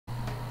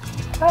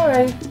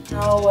Alright,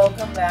 now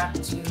welcome back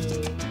to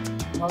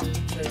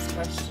multiple choice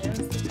questions.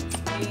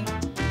 Today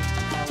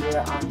we're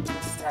on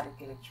static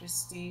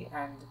electricity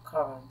and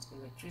current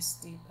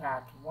electricity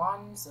part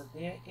 1. So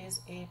there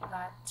is a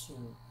part 2.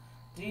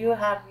 Do you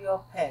have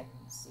your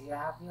pens? Do you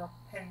have your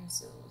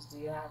pencils? Do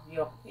you have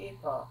your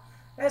paper?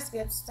 Let's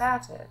get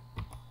started.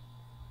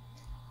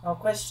 Now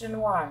question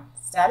 1.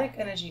 Static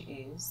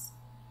energy is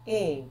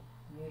A.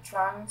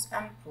 Neutrons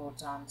and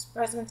protons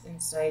present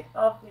inside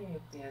of the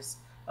nucleus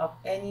of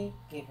any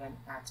given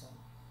atom.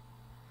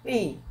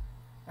 B.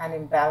 An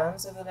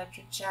imbalance of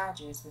electric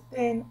charges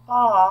within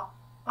or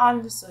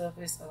on the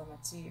surface of a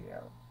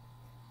material.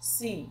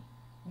 C.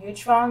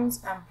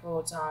 Neutrons and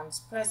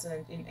protons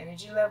present in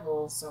energy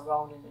levels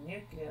surrounding the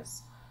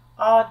nucleus.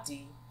 Or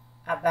D.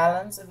 A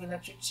balance of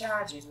electric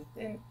charges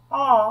within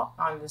or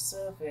on the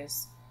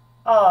surface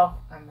of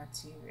a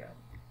material.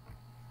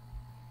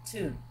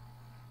 2.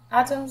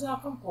 Atoms are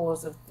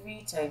composed of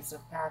 3 types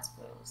of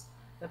particles.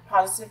 The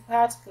positive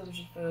particle is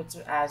referred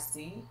to as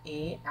the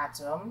A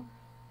atom,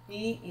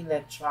 B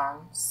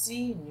electron,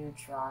 C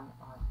neutron,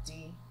 or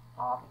D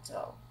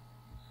orbital.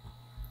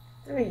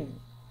 3.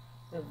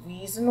 The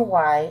reason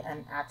why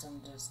an atom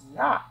does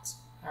not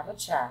have a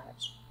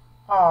charge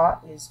or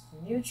is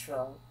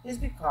neutral is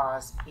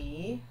because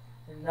A.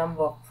 The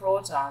number of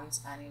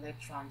protons and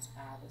electrons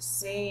are the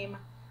same,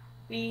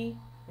 B.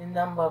 The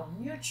number of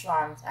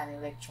neutrons and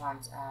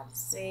electrons are the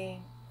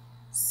same,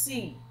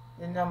 C.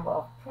 The number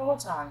of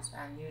protons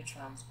and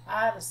neutrons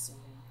are the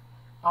same,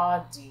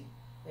 or D.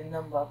 The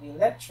number of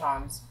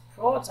electrons,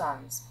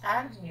 protons,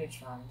 and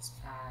neutrons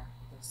are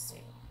the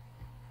same.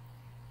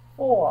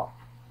 4.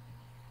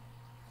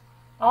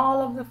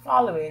 All of the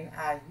following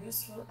are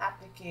useful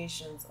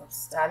applications of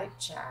static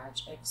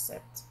charge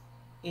except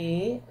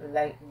A.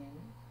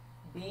 Lightning,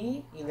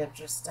 B.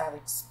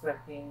 Electrostatic spray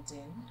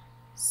painting,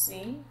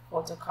 C.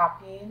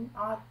 Photocopying,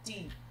 or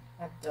D.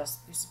 A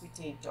dust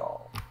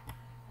precipitator.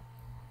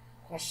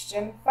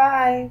 Question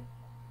 5.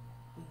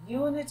 The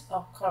unit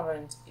of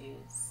current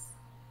is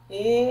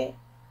A.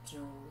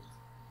 Joules,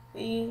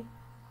 B.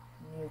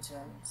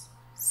 Newtons,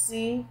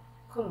 C.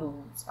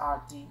 Coulombs,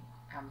 or D.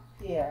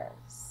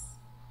 Amperes.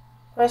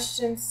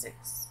 Question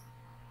 6.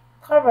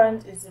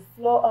 Current is the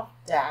flow of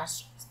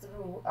dash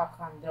through a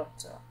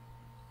conductor.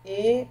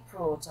 A.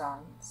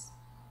 Protons,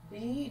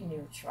 B.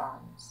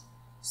 Neutrons,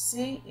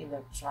 C.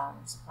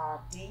 Electrons,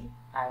 or D.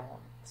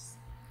 Ions.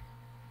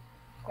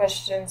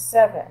 Question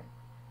 7.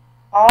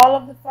 All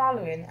of the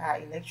following are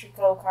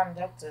electrical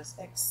conductors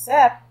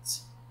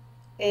except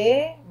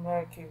A.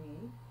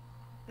 Mercury,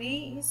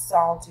 B.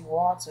 Salty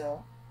water,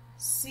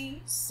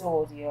 C.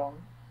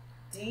 Sodium,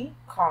 D.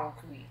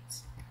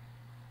 Concrete.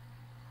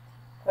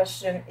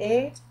 Question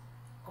 8.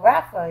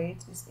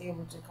 Graphite is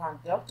able to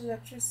conduct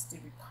electricity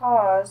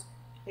because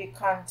it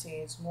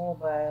contains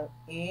mobile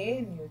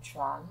A.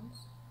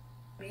 Neutrons,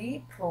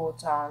 B.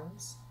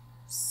 Protons,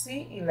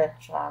 C.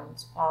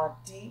 Electrons, or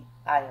D.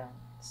 Ions.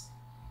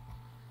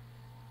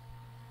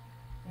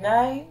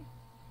 9.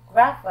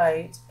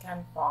 Graphite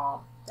can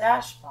form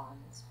dash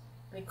bonds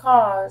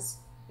because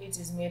it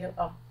is made up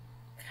of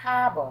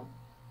carbon,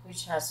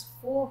 which has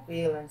 4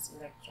 valence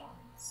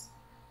electrons.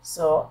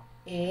 So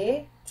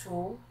A.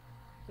 2,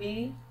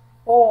 B.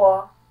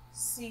 4,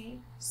 C.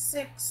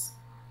 6,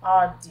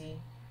 or D.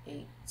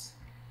 8.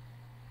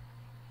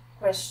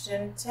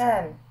 Question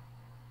 10.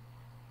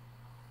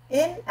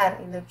 In an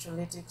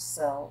electrolytic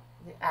cell,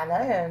 the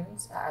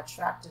anions are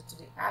attracted to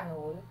the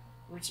anode,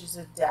 which is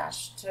a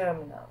dash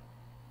terminal.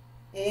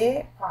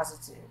 A.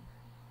 Positive,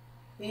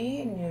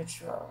 B.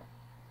 Neutral,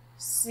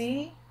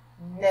 C.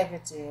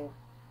 Negative,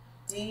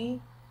 D.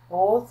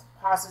 Both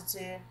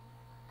positive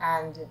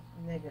and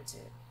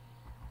negative.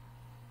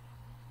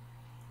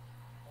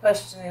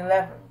 Question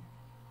 11.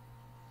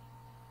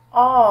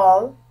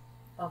 All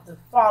of the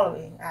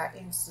following are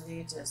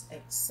insulators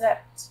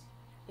except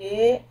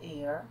A.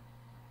 Air,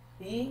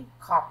 B.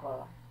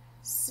 Copper,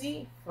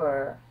 C.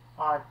 Fur,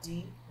 or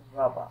D.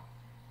 Rubber.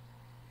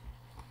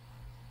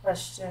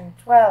 Question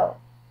 12.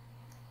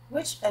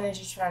 Which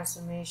energy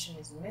transformation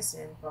is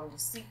missing from the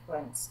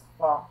sequence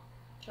for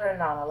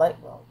turning on a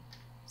light bulb?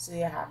 So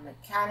you have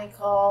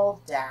mechanical,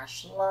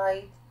 dash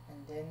light,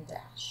 and then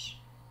dash.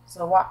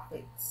 So what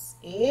fits?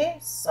 A.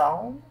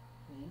 Sound,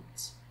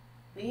 heat,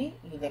 B.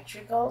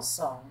 Electrical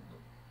sound,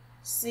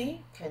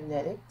 C.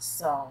 Kinetic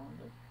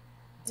sound,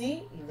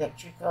 D.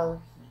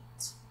 Electrical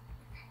heat.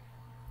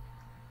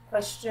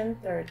 Question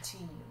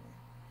 13.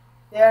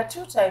 There are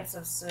 2 types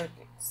of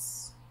circuits.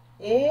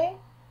 A.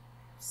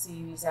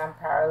 Series and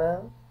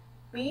parallel,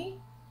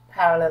 B.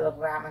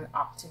 Parallelogram and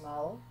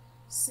optimal,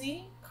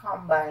 C.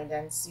 Combined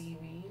and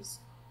series,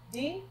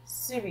 D.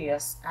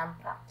 Serious and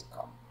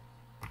practical.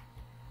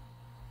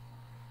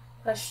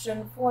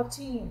 Question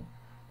 14.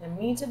 The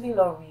meter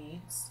below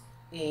reads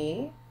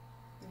A.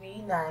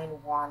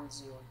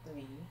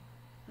 39103,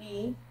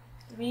 B.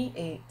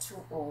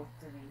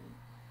 38203,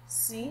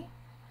 C.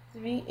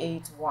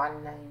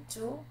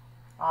 38192,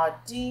 or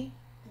D.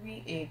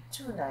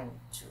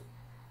 38292.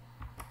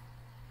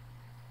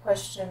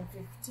 Question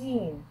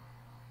 15.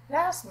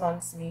 Last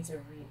month's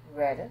meter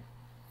read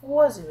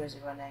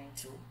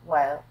 40092,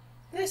 while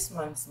this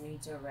month's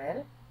meter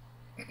read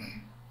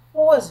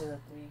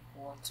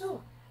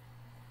 40342.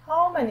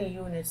 How many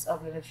units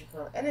of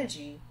electrical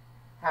energy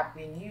have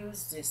been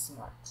used this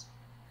month?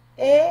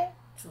 A.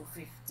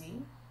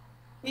 250,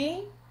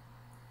 B.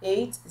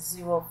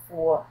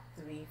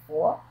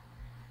 80434,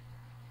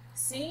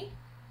 C.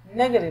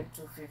 negative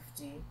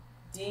 250,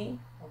 D.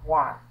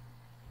 1.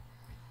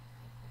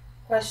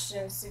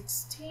 Question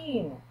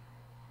 16.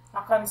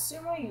 A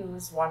consumer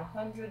used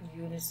 100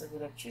 units of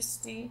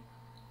electricity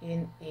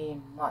in a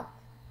month.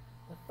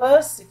 The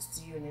first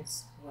 60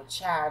 units were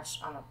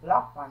charged on a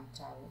block 1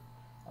 tariff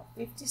of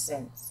 50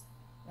 cents,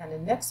 and the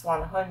next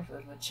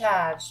 100 were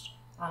charged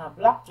on a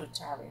block 2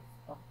 tariff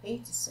of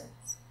 80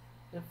 cents.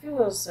 The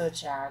fuel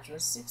surcharge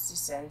was 60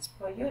 cents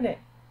per unit.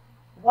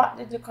 What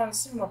did the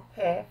consumer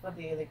pay for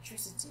the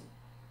electricity?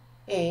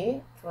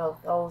 A.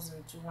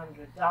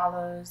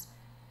 $12,200,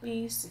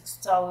 B.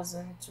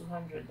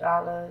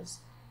 $6,200,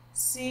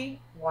 C.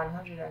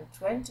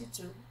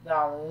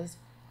 $122,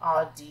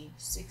 or D.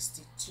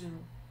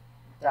 $62.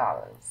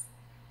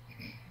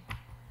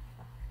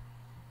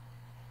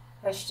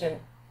 Question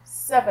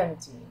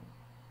 17.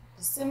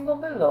 The symbol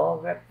below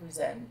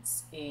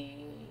represents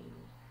A.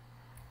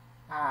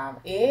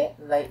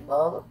 Light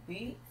bulb,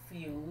 B.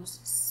 Fuse,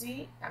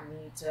 C.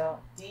 Ammeter,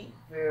 D.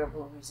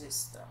 Variable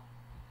resistor.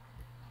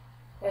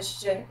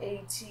 Question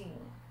 18.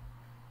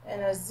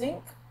 In a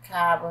zinc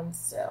carbon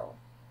cell,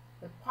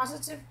 the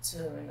positive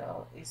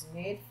terminal is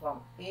made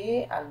from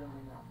A.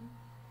 Aluminum,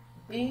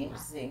 B.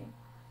 Zinc,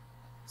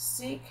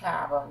 C.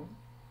 Carbon,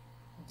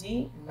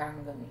 D.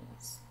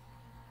 Manganese.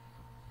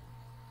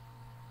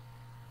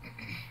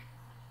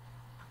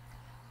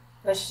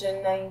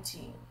 Question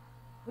 19.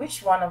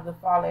 Which one of the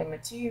following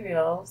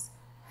materials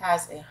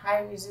has a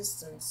high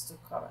resistance to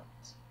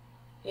current?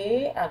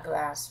 A. A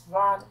glass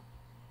rod,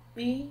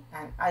 B.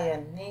 An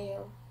iron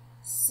nail,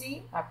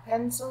 C. A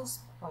pencil's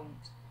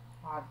point,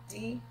 or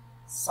D.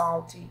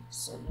 Salty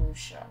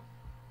solution.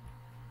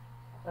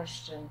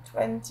 Question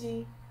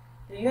 20.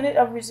 The unit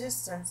of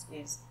resistance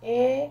is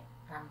A.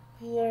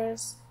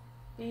 Amperes,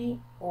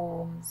 B.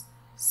 Ohms,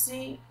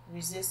 C.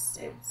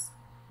 Resistives,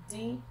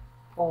 D.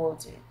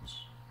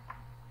 Voltage.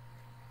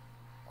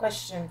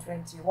 Question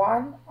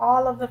 21.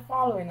 All of the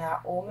following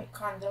are ohmic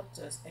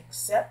conductors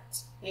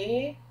except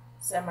A.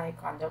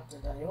 Semiconductor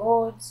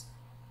diodes,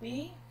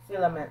 B.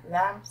 Filament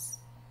lamps,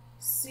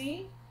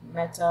 C.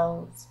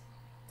 Metals,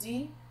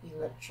 D.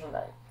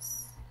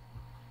 Electrolytes.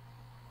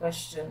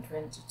 Question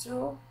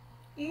 22.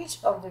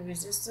 Each of the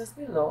resistors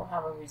below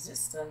have a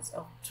resistance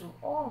of 2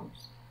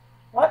 ohms.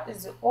 What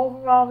is the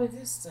overall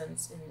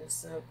resistance in the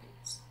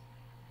circuit?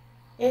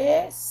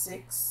 A.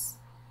 6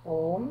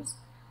 ohms,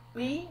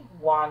 B.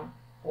 1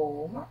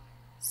 ohm,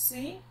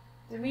 C.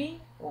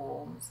 3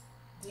 ohms,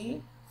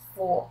 D.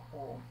 4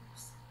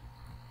 ohms.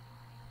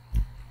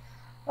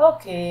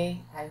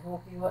 Okay, I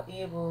hope you were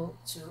able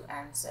to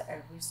answer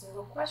every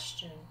single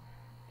question.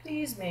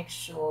 Please make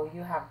sure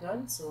you have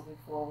done so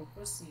before we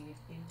proceed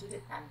into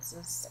the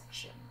answers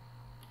section.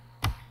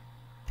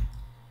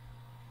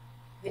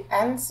 The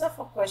answer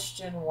for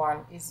question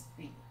 1 is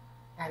B.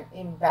 An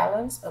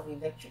imbalance of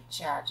electric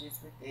charges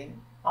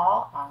within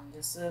or on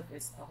the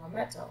surface of a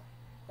metal.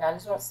 That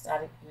is what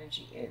static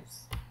energy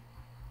is.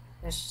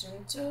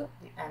 Question 2,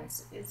 the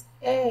answer is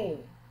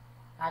A.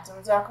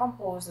 Atoms are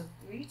composed of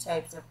 3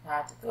 types of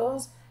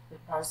particles. The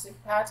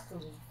positive particle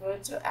is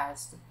referred to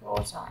as the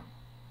proton.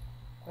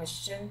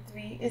 Question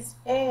 3 is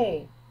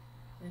A.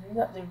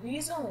 The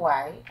reason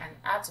why an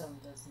atom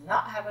does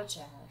not have a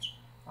charge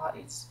or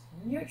is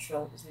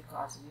neutral is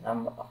because the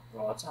number of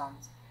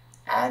protons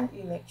and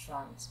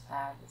electrons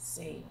are the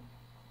same.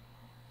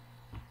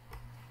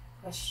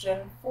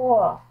 Question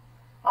 4.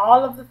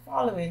 All of the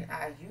following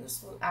are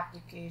useful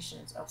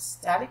applications of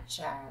static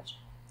charge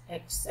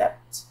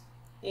except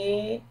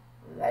A.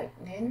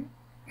 Lightning.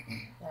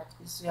 That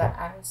is your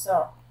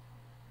answer.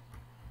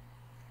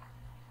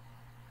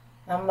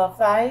 Number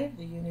 5,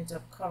 the unit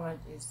of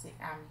current is the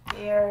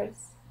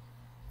amperes.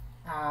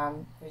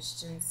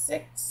 Question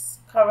 6,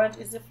 current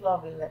is the flow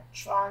of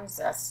electrons.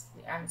 That's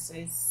the answer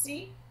is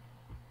C.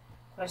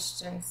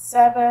 Question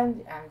 7,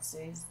 the answer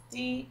is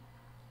D.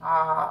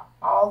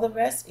 All the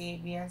rest, A,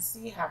 B, and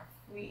C, have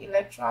free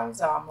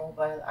electrons or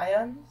mobile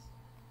ions.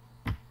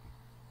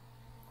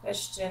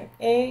 Question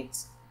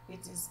 8,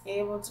 it is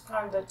able to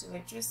conduct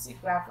electricity.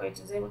 Graphite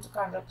is able to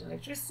conduct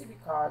electricity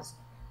because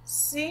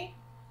C,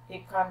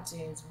 it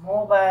contains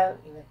mobile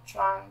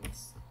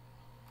electrons.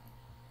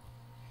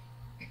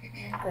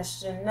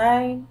 Question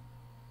 9,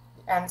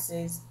 the answer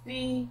is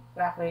B.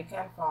 Graphite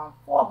can form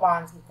 4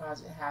 bonds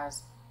because it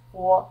has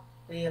 4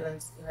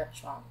 valence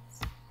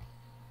electrons.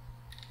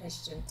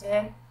 Question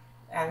 10,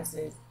 the answer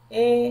is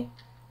A.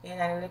 In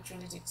an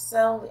electrolytic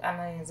cell, the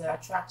anions are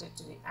attracted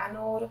to the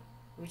anode,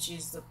 which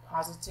is the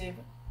positive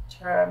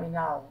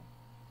terminal.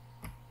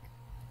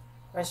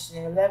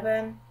 Question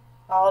 11,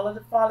 all of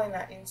the following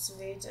are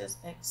insulators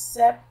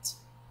except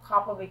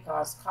copper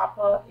because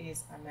copper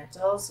is a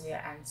metal, so your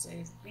answer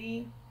is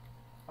B.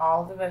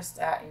 All the rest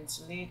are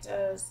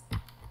insulators.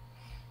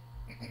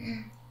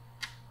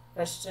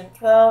 Question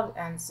 12,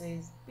 answer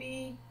is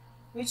B.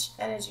 Which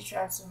energy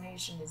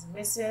transformation is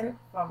missing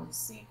from the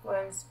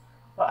sequence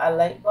for a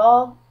light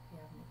bulb? You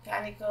have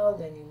mechanical,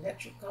 then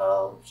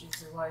electrical, which is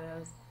the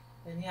wires,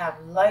 then you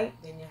have light,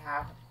 then you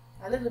have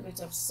a little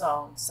bit of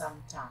sound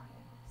sometimes.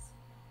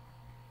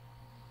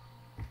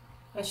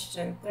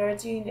 Question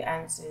 13, the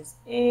answer is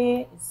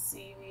A, is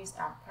series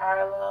and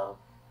parallel.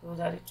 Those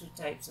are the two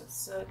types of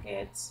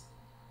circuits.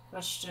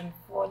 Question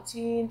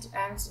 14, to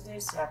answer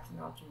this, you have to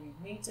know how to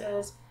read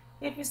meters.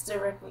 If it's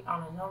directly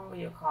on a number,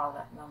 you call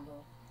that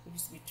number. If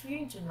it's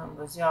between two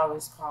numbers, you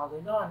always call the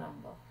lower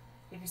number.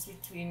 If it's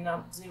between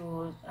numbers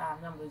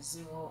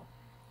 0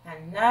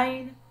 and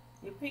 9,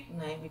 you pick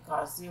 9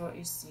 because 0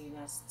 is seen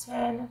as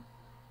 10.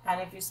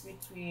 And if it's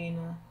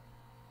between,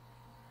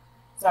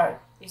 if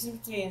it's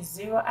between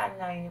 0 and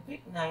 9, you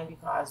pick 9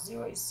 because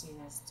 0 is seen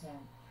as 10.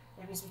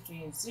 If it's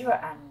between 0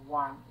 and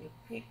 1, you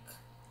pick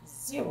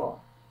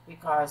 0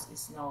 because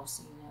it's now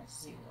seen as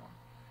 0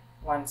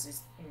 once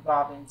it's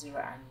involving 0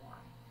 and 1.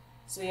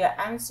 So your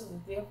answer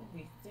will therefore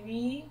be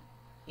 3,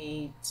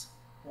 8,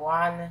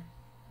 1,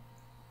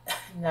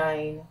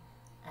 9,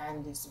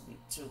 and this will be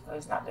 2 because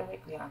it's not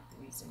directly on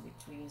 3, it's in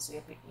between, so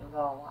you pick the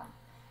lower one.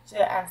 So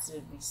your answer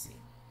would be C.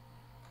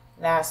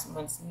 Last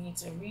month's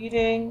meter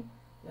reading,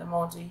 the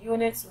amount of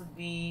units would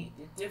be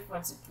the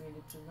difference between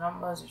the two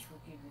numbers, which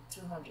will give you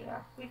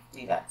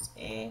 250, that's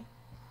A.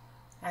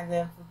 And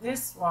then for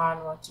this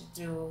one, what you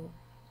do,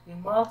 you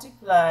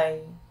multiply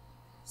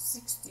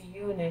 60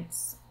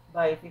 units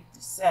by 50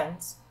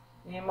 cents,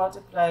 then you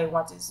multiply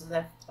what is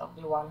left of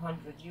the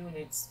 100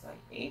 units by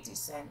 80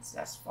 cents,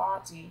 that's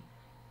 40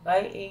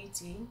 by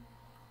 80,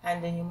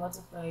 and then you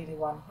multiply the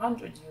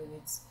 100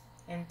 units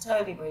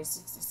entirely by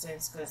 60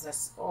 cents because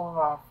that's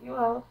overall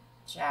fuel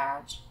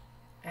charge,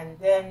 and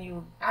then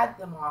you add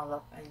them all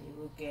up and you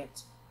will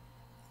get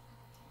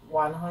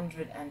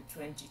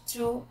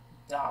 $122.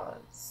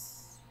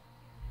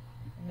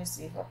 Let me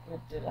see if I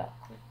could do that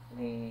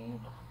quickly.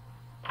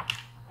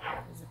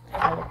 There's a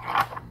pen.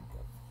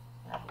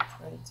 I have it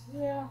right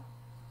here.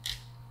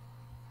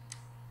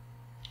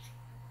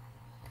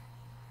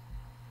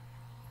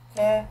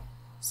 Okay,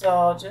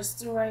 so just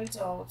to write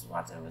out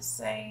what I was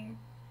saying,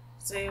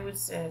 so it would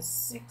say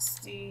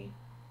 60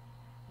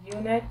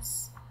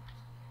 units.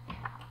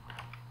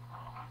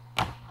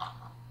 I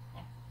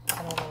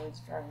don't know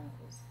which dragon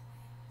is.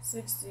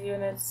 60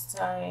 units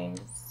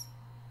times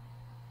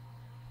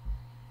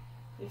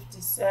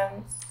 50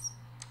 cents.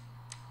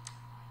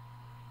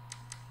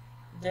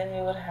 Then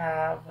you would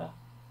have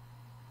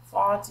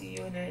 40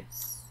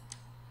 units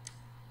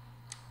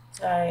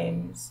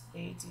times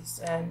 80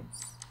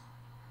 cents.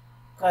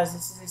 Because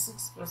this is a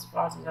 6 plus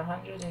 40 is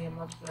 100, and you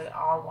multiply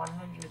all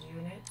 100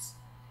 units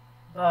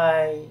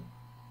by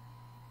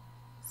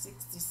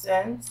 60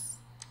 cents.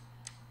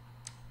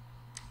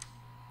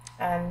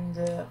 And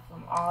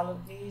from all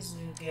of these,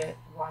 you get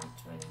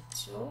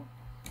 122.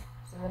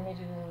 So let me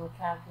do a little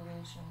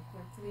calculation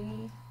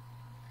quickly.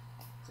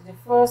 So the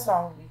first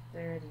one will be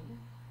 30.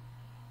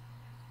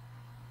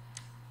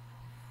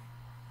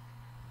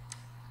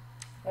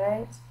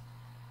 Right?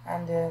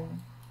 And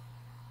then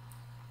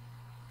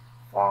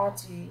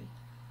 40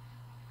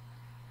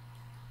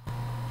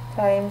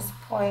 times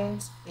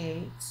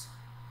 0.8,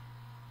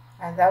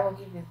 and that will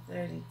give you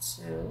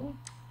 32.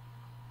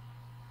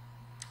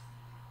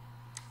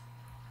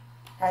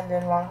 And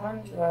then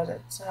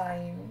 100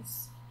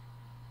 times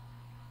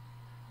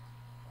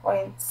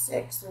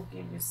 0.6 will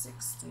give you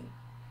 60.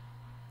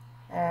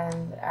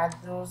 And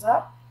add those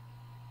up.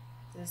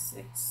 The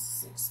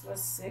 6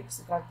 plus 6,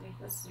 you got 3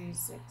 plus 3 is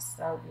 6.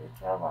 That would be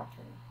 12 or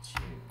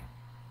 22.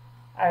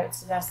 Alright,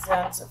 so that's the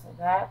answer for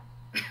that.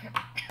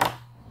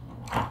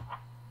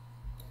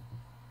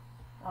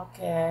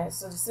 Okay,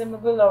 so the symbol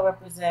below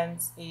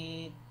represents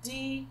a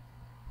D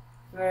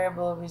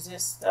variable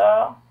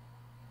resistor.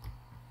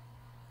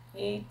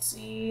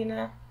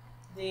 18,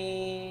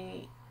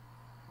 the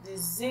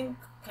zinc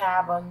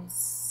carbon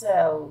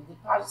cell, the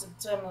positive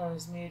terminal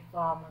is made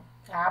from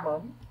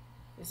carbon.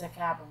 It's a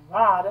carbon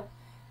rod.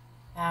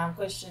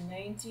 Question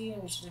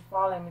 19, which of the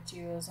following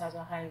materials has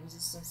a high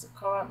resistance to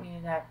current,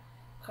 meaning that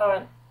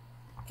current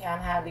can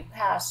hardly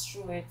pass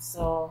through it,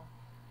 so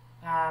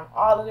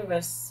all of the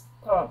rest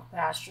current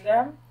pass through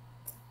them.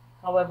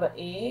 However,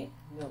 A,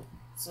 no.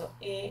 So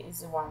A is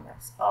the one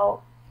that's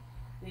out.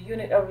 The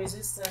unit of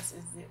resistance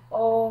is the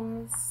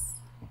ohms.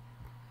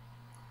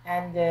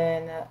 And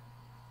then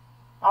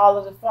all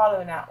of the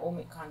following are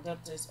ohmic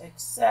conductors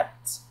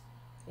except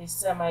a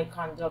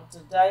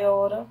semiconductor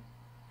diode.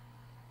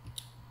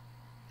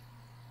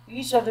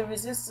 Each of the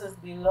resistors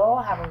below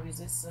have a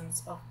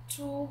resistance of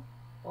 2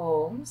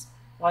 ohms.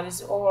 What is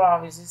the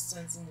overall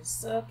resistance in the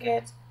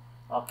circuit?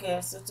 Okay,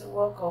 so to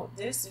work out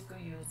this, you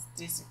could use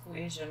this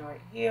equation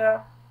right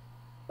here,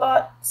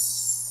 but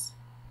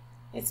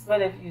it's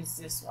better if you use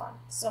this one.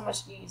 So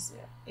much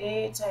easier.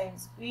 A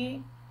times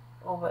B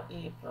over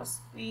A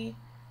plus B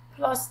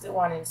plus the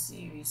one in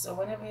series. So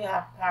whenever you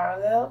have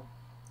parallel,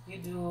 you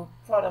do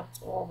product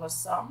over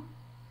sum,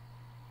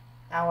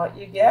 and what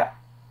you get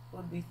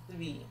would be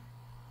 3,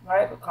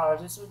 right?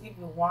 Because this will give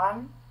you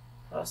 1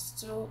 plus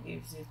 2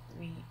 gives you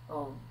 3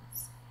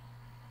 ohms.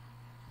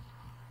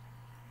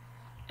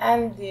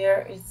 And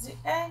there is the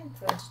end.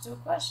 22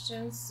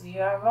 questions. See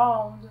you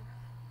around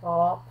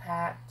for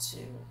part 2.